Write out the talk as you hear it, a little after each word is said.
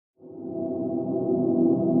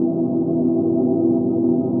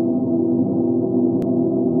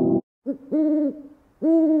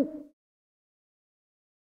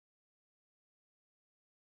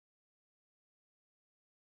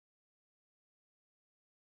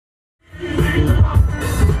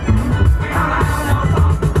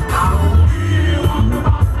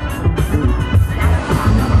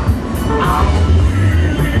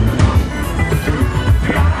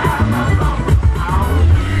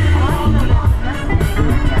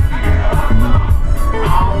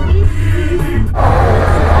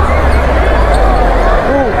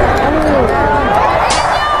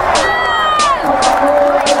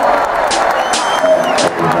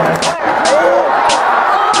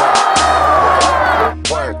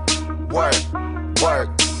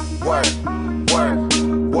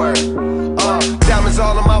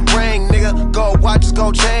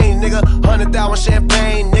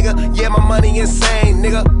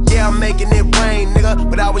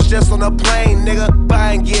just on a plane, nigga.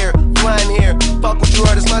 Buying gear, flying here. Fuck what you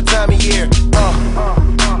heard, it's my time of year.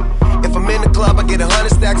 If I'm in the club, I get 100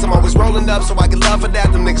 stacks. I'm always rolling up, so I get love for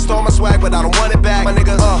that. Them niggas stole my swag, but I don't want it back. My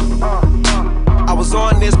niggas, I was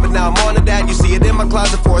on this, but now I'm on to that. You see it in my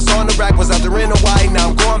closet, for it's on the rack. Was out there in Hawaii, now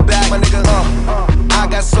I'm going back. My niggas, I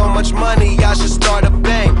got so much money, I should start a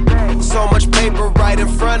bank. So much paper right in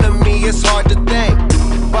front of me, it's hard to think.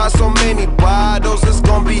 Buy so many bottles, it's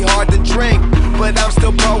gonna be hard to drink. But I'm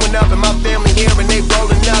still growing up, and my family here, and they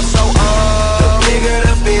rolling up. So, the bigger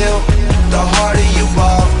the bill, the harder you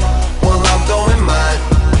ball. Well, I'm throwing mine,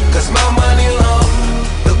 cause my money long.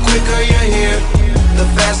 The quicker you're here, the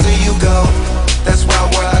faster you go. That's why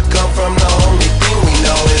where I come from, the only thing we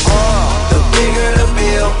know is the bigger the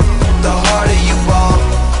bill, the harder you ball.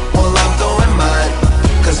 Well, I'm throwing mine,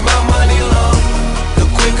 cause my money long. The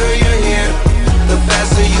quicker you're here, the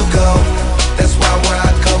faster you go. That's why where I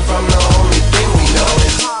come from, the only thing we know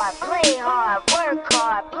is play hard, work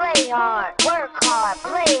hard, play hard, work hard,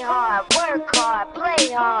 play hard, work hard, play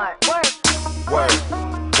hard, work. Work,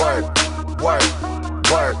 work, work,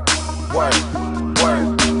 work, work, work,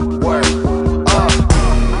 work.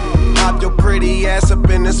 Pop your pretty ass up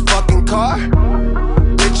in this fucking car.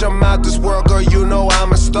 Bitch, I'm out this world, girl, you know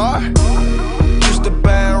I'm a star. Used to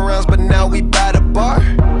buy rounds, but now we buy the bar.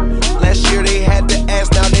 Last year they had to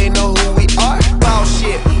ask, now they know who we are. Ball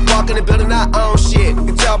shit, walk in the building, I own shit. You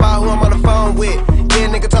can tell by who I'm on the phone with. Yeah,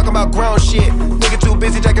 nigga talking about grown shit. Nigga too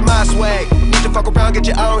busy jacking my swag. Need to fuck around, get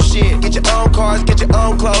your own shit. Get your own cars, get your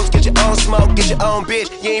own clothes, get your own smoke, get your own bitch.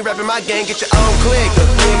 You ain't rapping my game, get your own click. The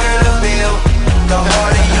bigger the bill, the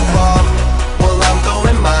harder you fall. Well, I'm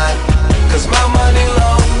throwing mine, cause my money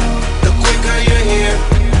long. The quicker you're here,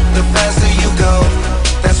 the faster you go.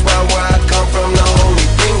 That's why where I come from, the only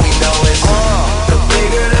thing we know is the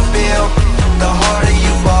bigger the bill, the harder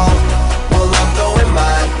you fall. Well, I'm throwing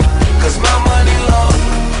mine, cause my money long.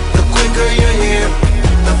 The quicker you're here,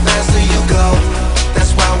 the faster you go.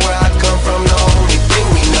 That's why where I come from, the only thing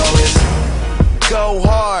we know is go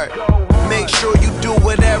hard. Make sure you do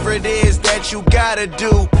whatever it is that you gotta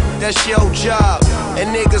do. That's your job.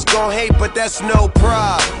 And niggas gon' hate, but that's no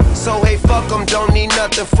prob. So hey, fuck them, don't need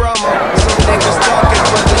nothing from them. Some niggas talking,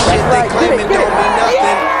 but the shit they claiming don't mean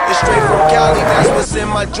nothing. It's straight from Cali, that's what's in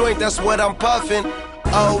my joint, that's what I'm puffing.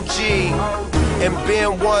 OG, and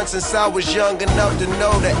been one since I was young enough to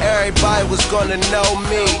know that everybody was gonna know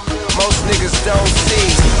me. Most niggas don't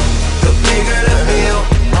see. The bigger the bill,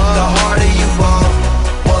 the harder you ball.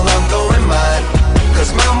 Well, I'm throwing mine,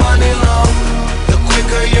 cause my money long. The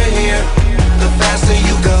quicker you're here, the faster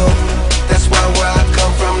you go. That's why where I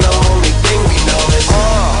come from, the only thing we know is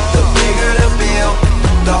the bigger the bill,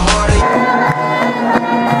 the harder you